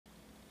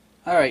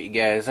Alright you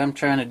guys, I'm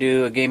trying to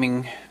do a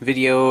gaming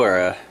video or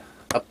a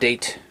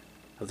update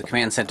of the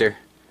command center,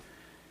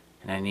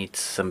 and I need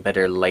some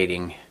better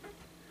lighting.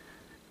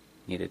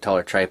 Need a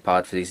taller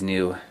tripod for these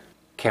new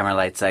camera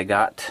lights I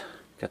got.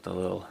 Got the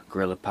little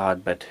Gorilla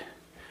Pod, but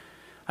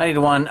I need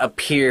one up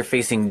here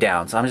facing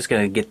down, so I'm just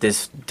going to get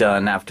this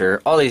done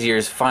after all these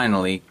years,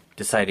 finally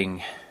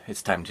deciding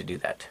it's time to do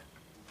that.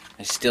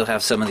 I still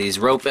have some of these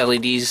rope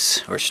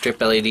LEDs or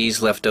strip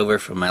LEDs left over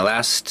from my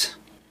last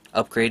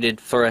upgraded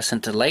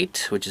fluorescent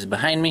light, which is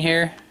behind me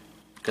here.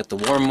 Got the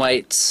warm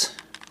whites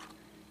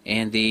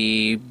and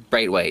the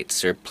bright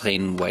whites, or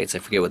plain whites, I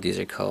forget what these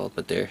are called,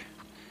 but they're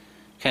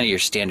kind of your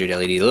standard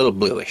LED, a little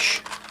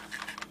bluish.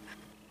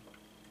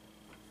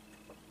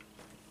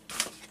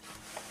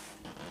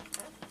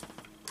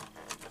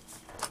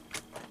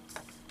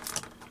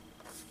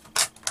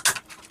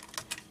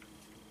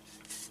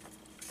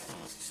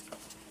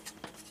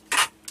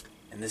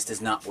 And this does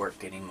not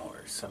work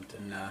anymore.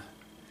 Something,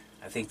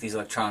 I think these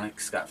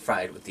electronics got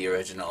fried with the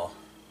original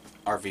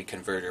RV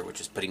converter,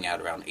 which is putting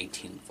out around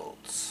 18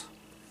 volts.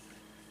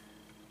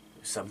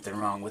 There's something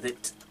wrong with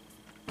it.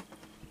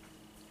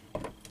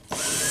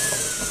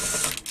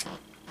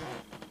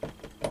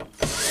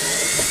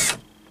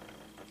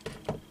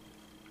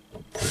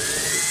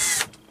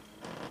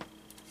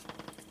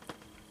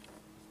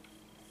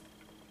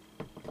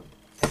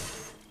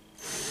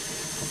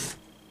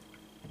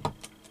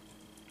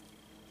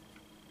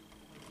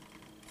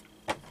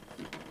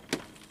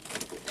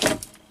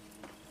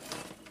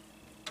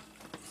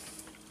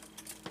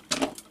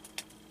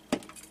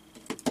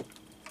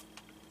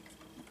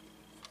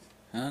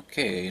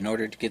 Okay, in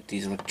order to get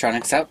these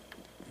electronics out,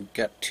 we've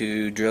got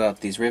to drill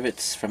out these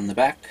rivets from the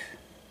back.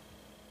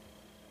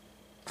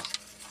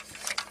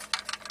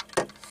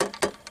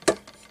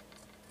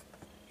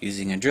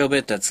 Using a drill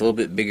bit that's a little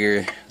bit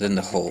bigger than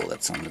the hole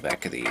that's on the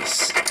back of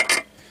these.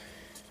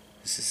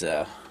 This is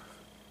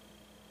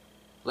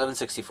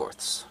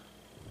 11/64.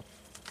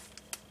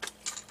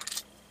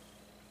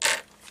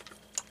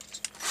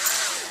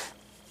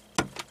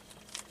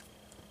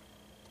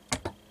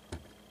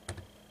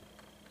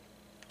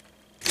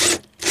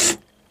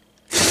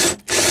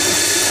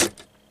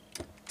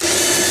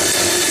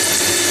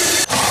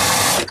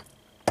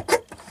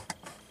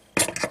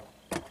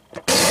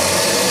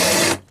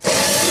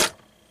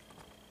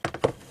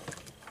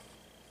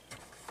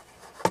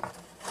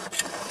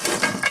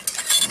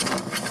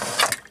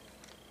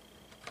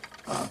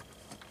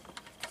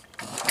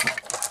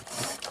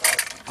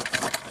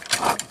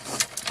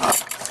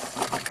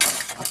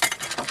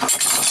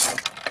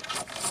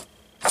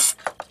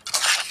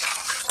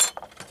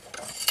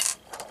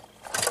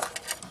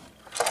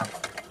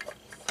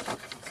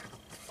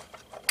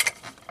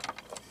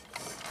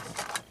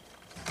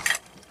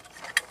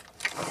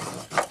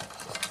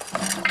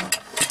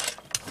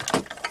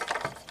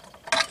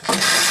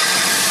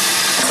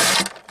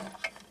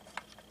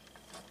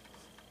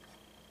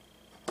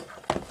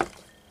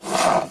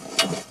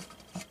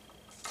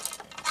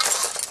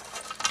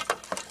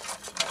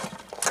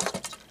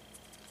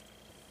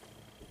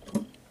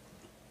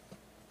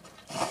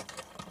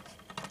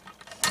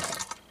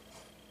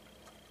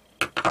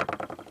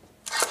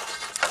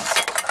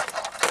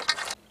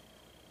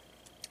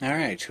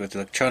 Alright, with the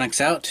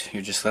electronics out,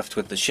 you're just left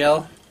with the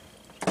shell.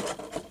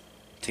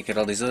 Take out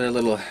all these other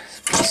little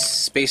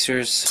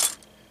spacers,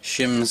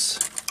 shims.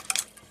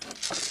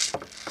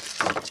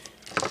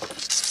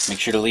 Make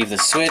sure to leave the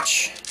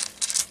switch.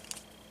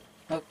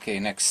 Okay,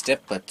 next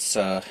step, let's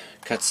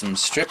cut some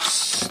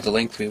strips the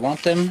length we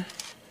want them.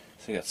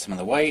 So we got some of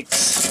the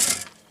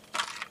whites.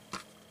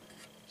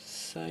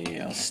 So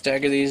yeah, I'll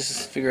stagger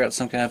these, figure out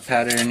some kind of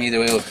pattern. Either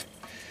way,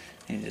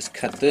 you just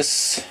cut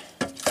this.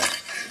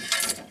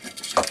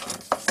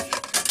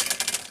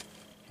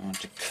 I want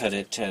to cut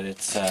it at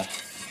its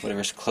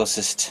whatever's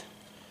closest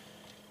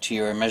to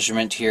your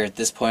measurement here at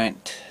this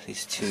point.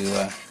 These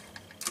two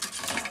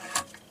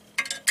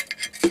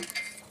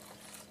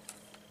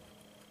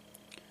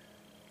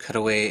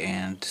cutaway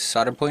and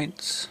solder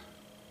points.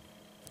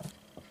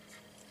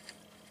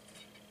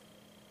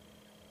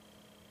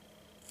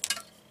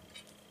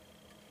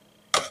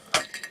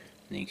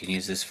 And you can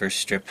use this first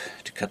strip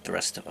to cut the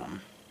rest of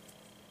them.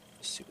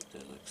 Let's see what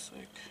that looks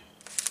like.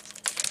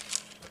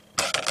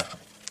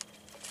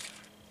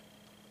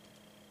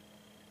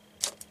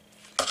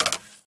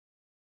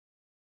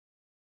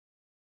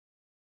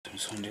 I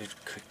just want to do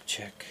a quick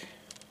check.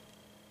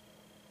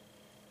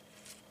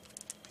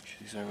 Make sure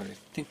these are what I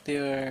think they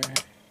are.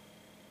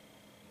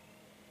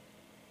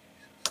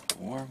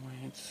 Warm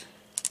whites.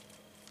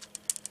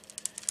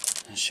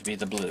 That should be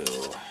the blue.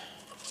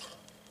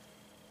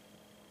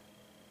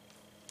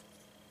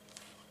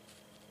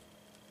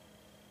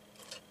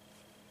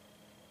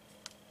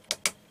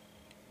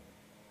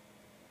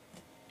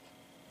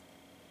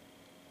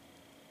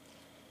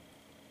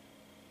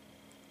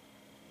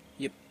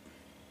 Yep.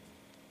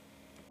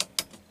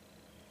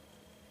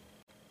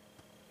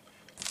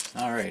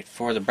 Alright,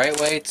 for the bright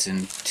whites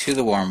and to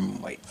the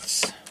warm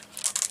whites.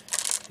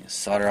 Just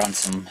solder on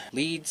some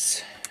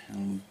leads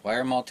and wire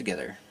them all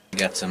together.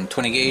 Got some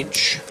 20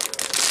 gauge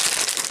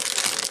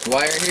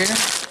wire here.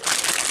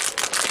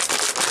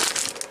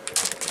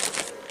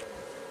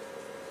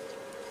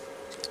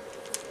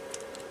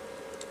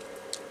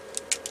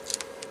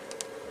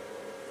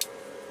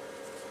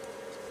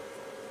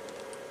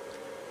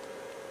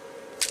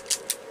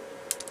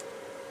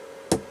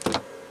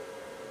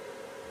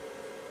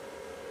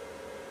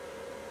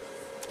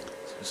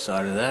 So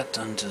solder that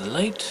onto the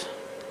light.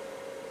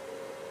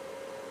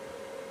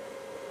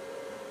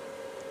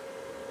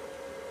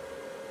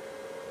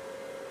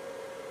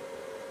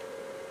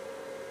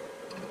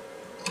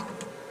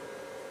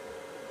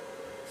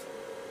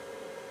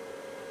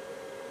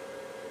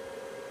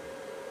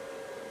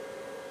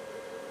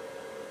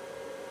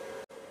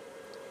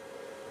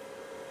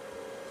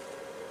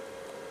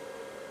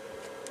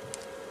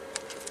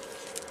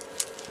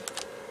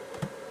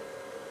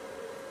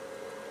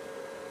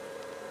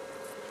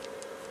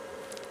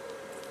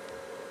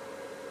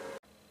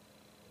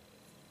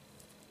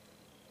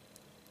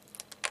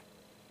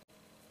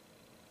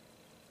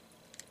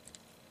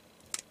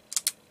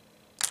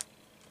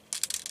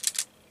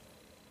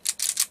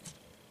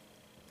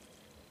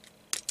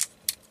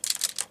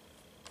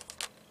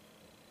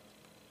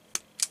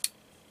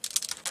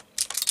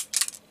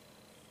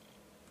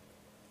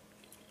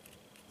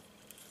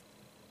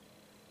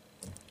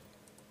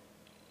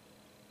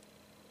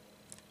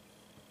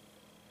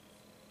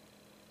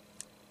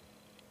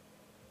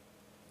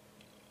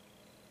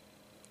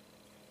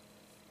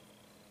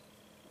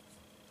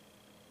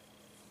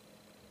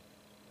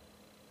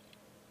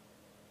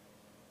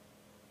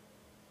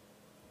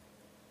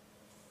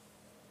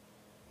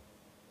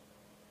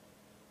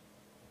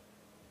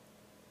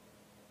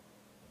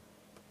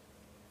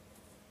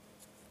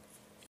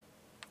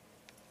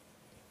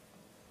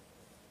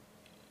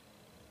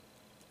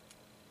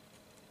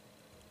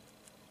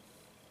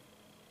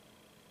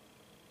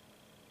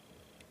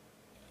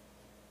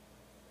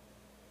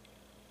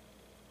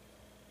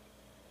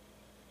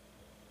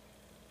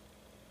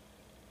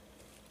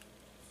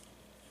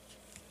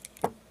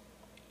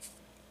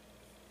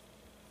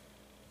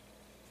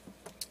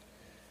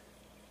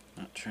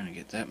 Not trying to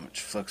get that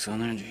much flux on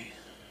there, gee.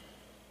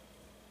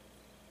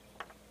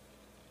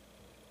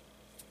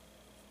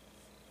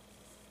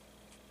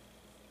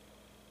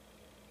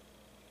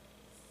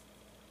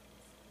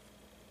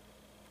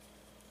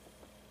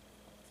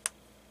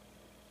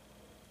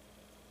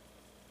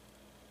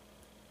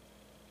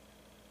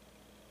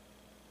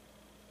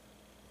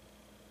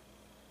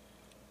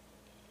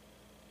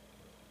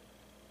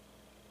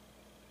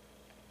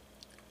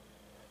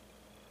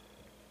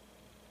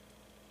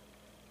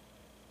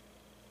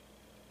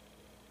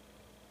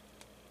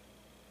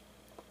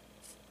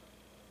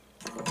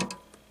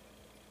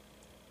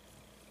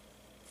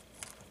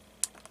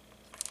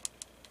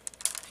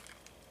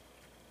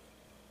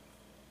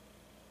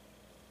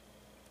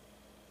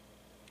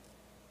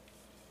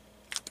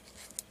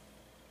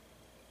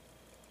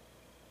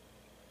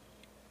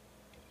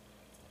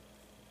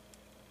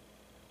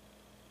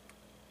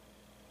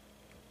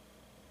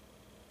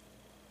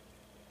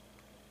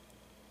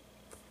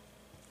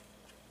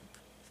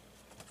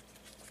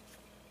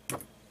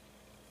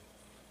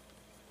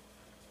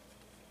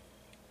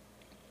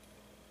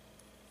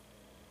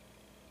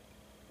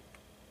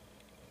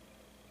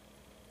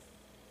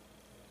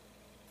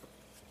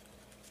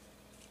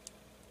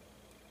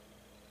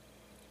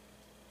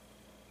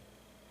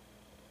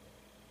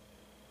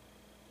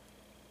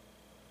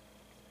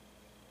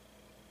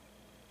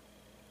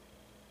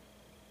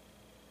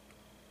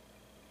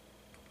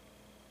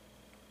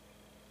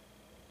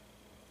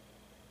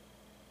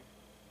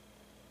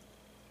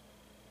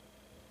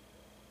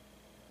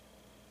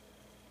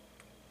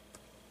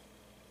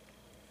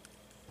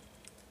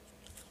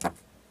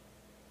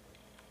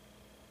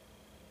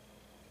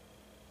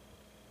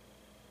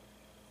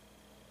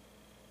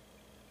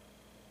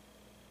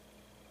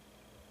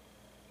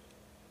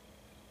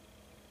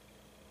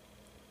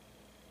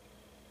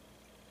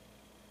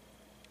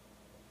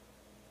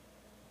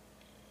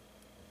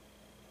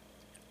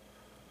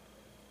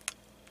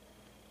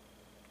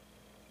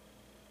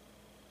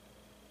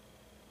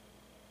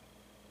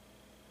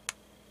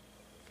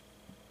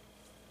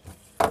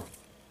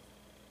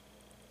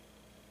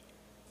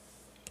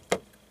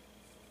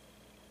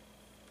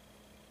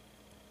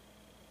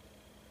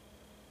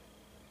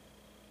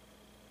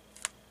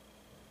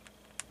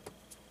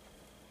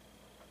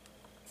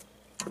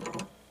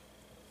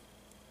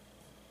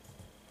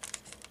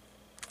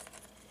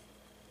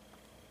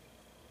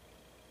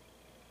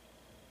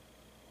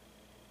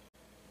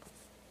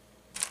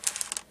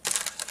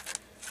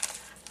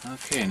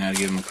 Okay, now to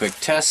give them a quick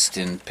test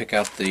and pick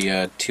out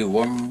the two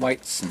warm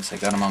whites since I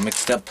got them all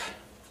mixed up.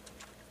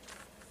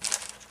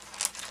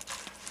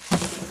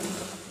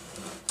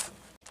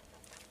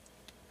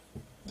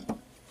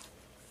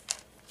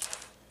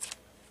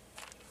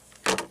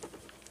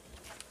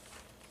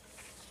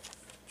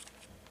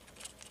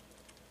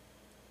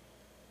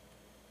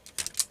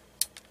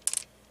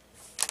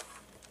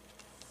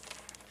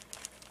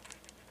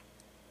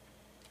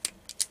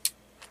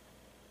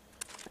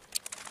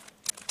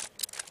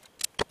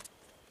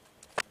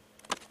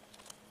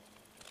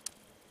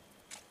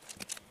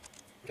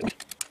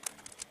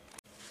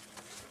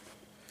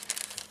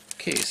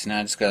 Okay, so now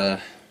I just gotta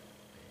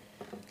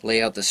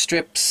lay out the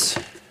strips.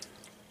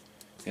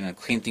 Gonna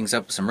clean things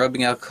up with some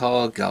rubbing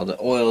alcohol, get all the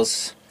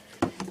oils,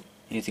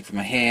 anything from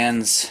my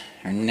hands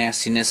or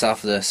nastiness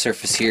off of the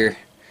surface here.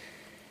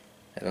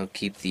 That'll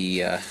keep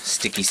the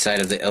sticky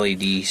side of the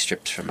LED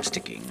strips from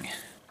sticking.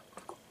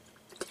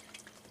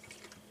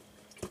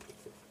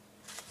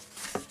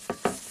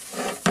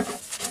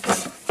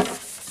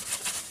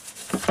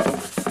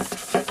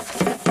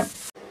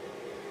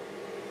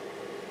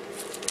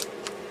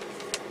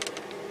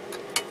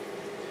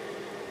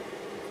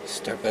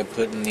 Start by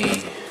putting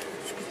the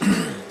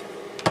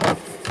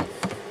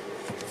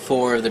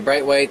 4 of the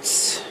bright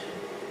whites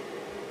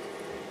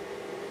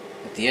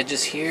at the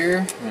edges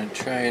here. I'm going to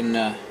try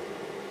and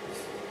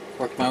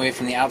work my way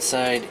from the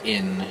outside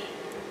in.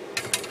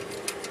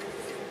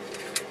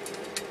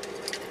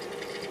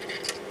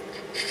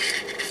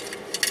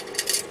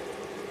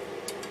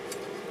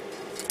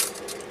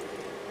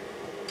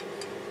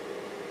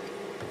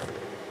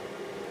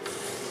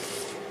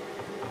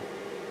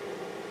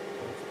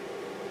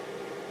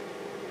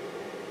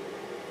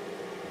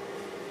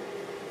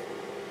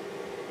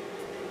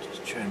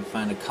 Try and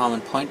find a common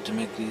point to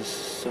make these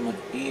somewhat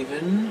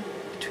even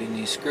between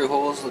these screw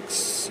holes.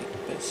 Looks like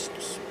the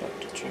best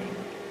spot to try and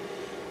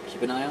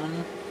keep an eye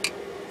on. Let's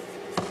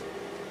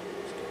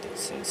get that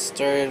side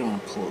started. I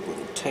want to pull it a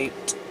little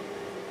tight.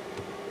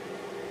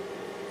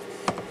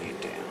 Lay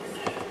it down.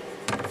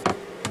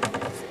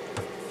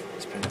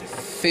 It's probably my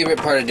favorite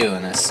part of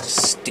doing this,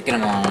 just sticking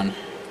them on.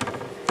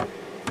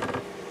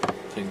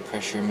 Putting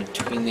pressure in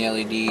between the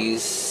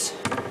LEDs.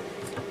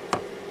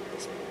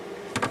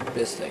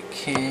 Best I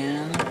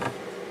can.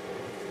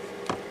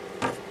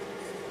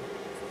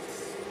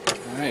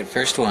 Alright,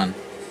 first one.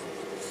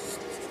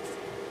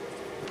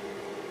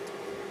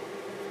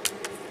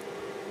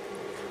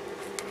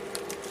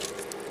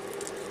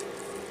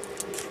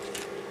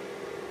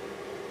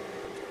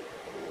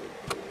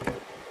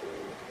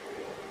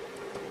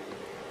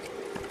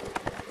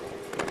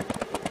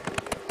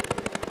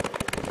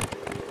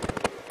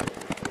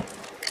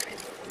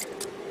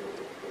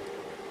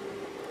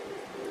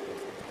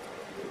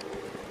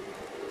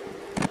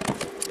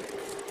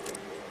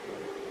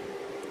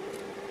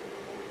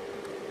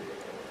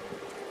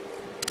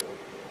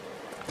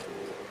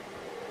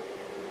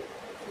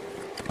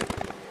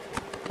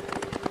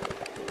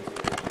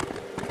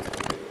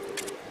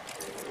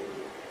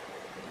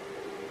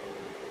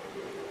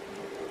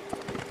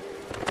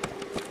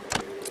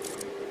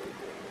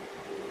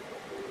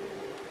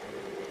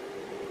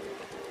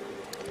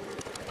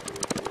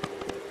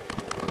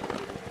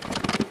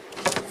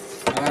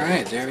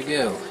 Alright, there we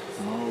go.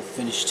 All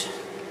finished.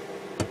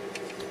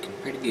 Looking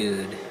pretty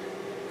good.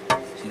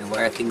 So, you know,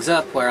 wire things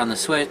up, wire on the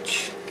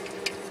switch.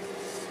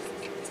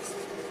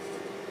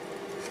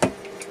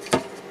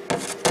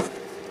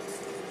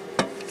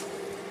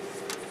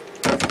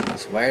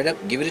 Let's wire it up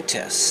and give it a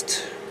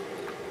test.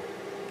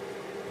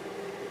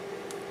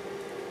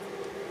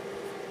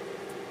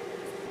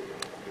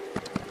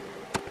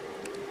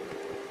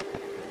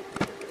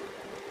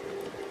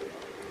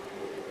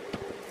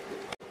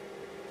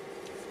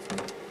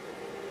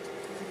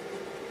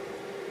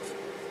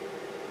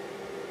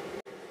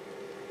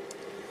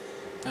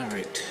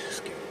 Alright, let's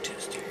give it a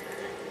test here.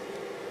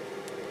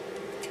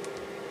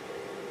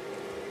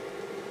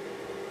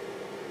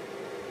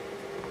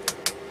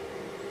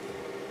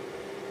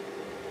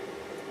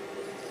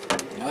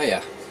 Oh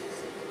yeah.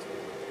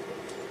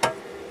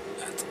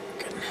 That's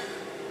working.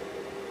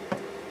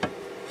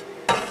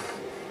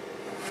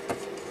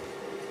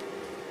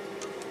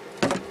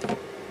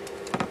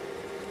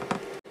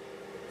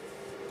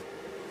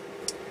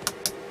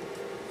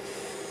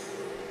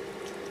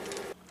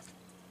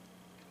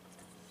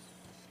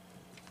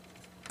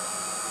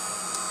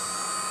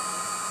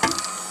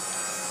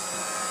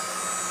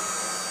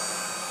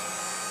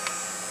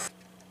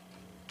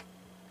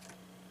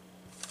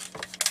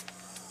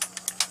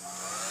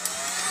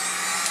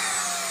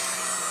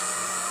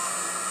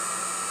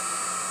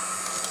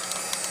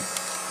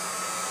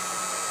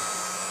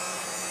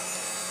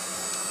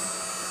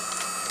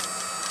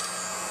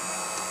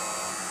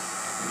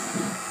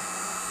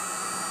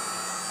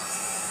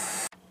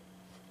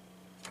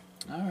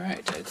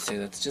 Alright, I'd say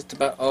that's just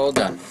about all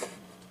done.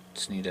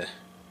 Just need to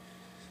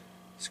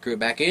screw it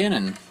back in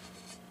and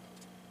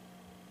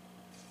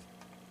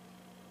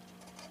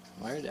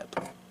wire it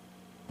up.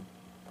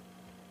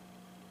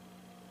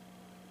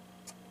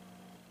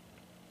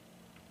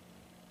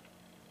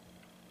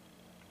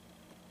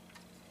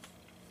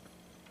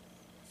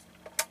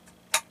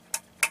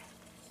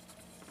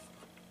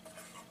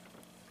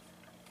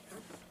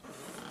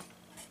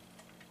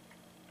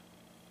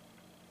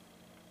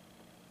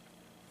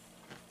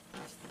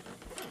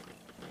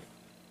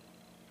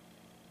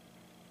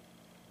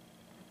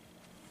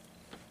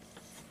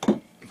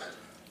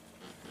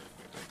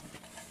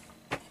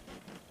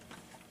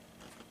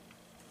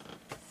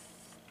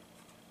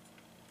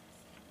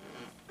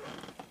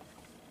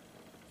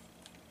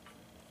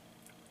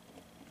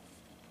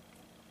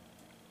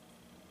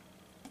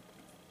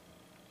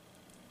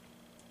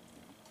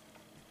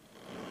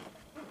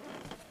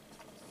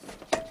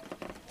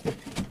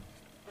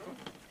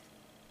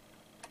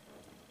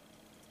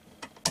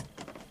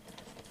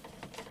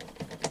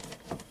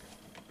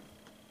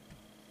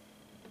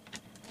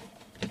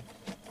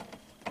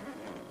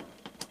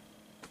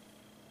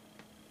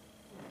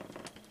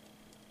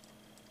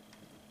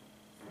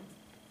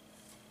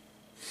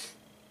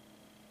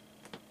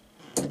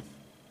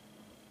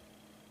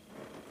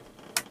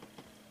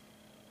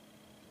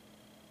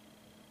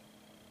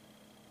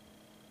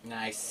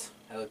 Nice.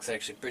 That looks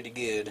actually pretty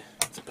good.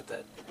 Let's put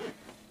that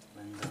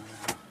lens on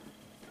now.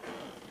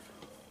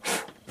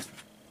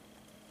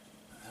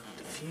 I'll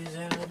diffuse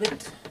that a little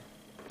bit.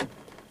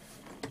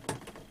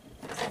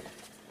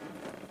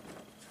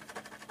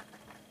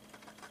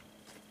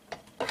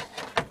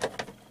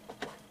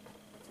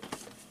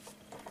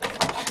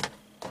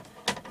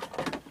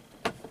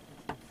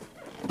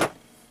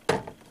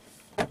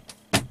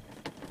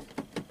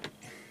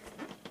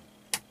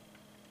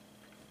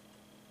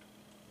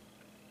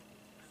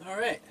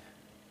 Alright.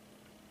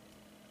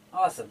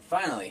 Awesome,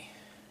 finally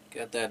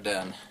got that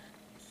done.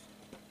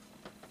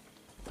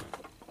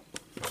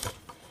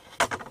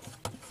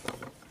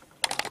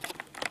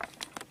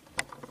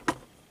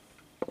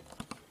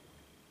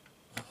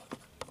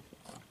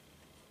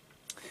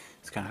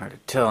 It's kind of hard to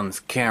tell on this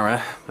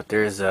camera, but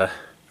there's a...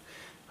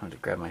 I'm going to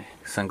grab my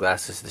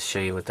sunglasses to show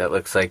you what that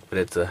looks like, but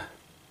it's a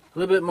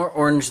little bit more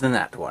orange than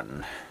that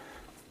one.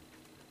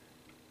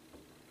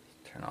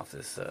 Turn off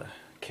this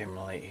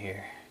camera light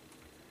here.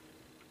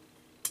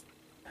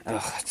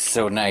 Oh, it's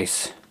so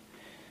nice.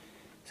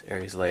 This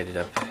area's lit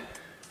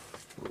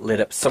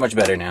up so much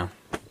better now.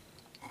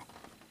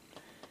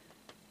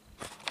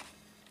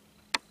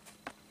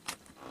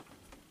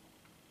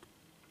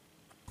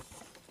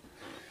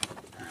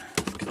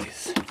 Let's get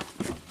these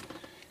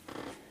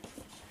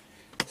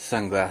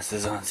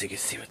sunglasses on so you can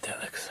see what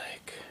that looks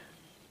like.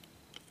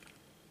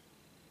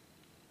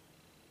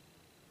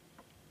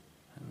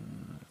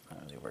 It's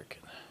not really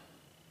working.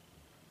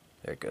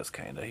 There it goes,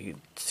 kind of. You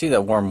can see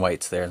the warm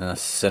whites there in the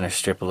center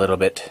strip a little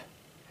bit,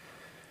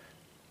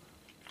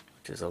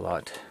 which is a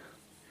lot.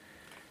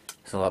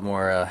 There's a lot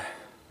more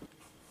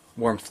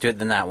warmth to it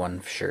than that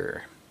one, for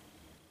sure.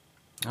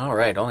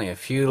 Alright, only a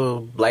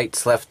few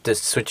lights left to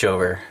switch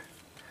over.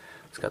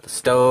 It's got the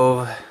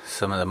stove,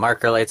 some of the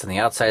marker lights on the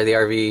outside of the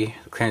RV,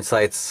 the clearance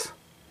lights,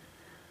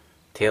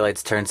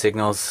 taillights, turn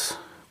signals.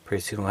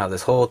 Pretty soon we'll have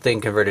this whole thing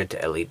converted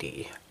to LED.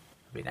 It'll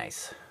be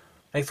nice.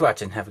 Thanks for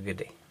watching. Have a good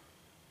day.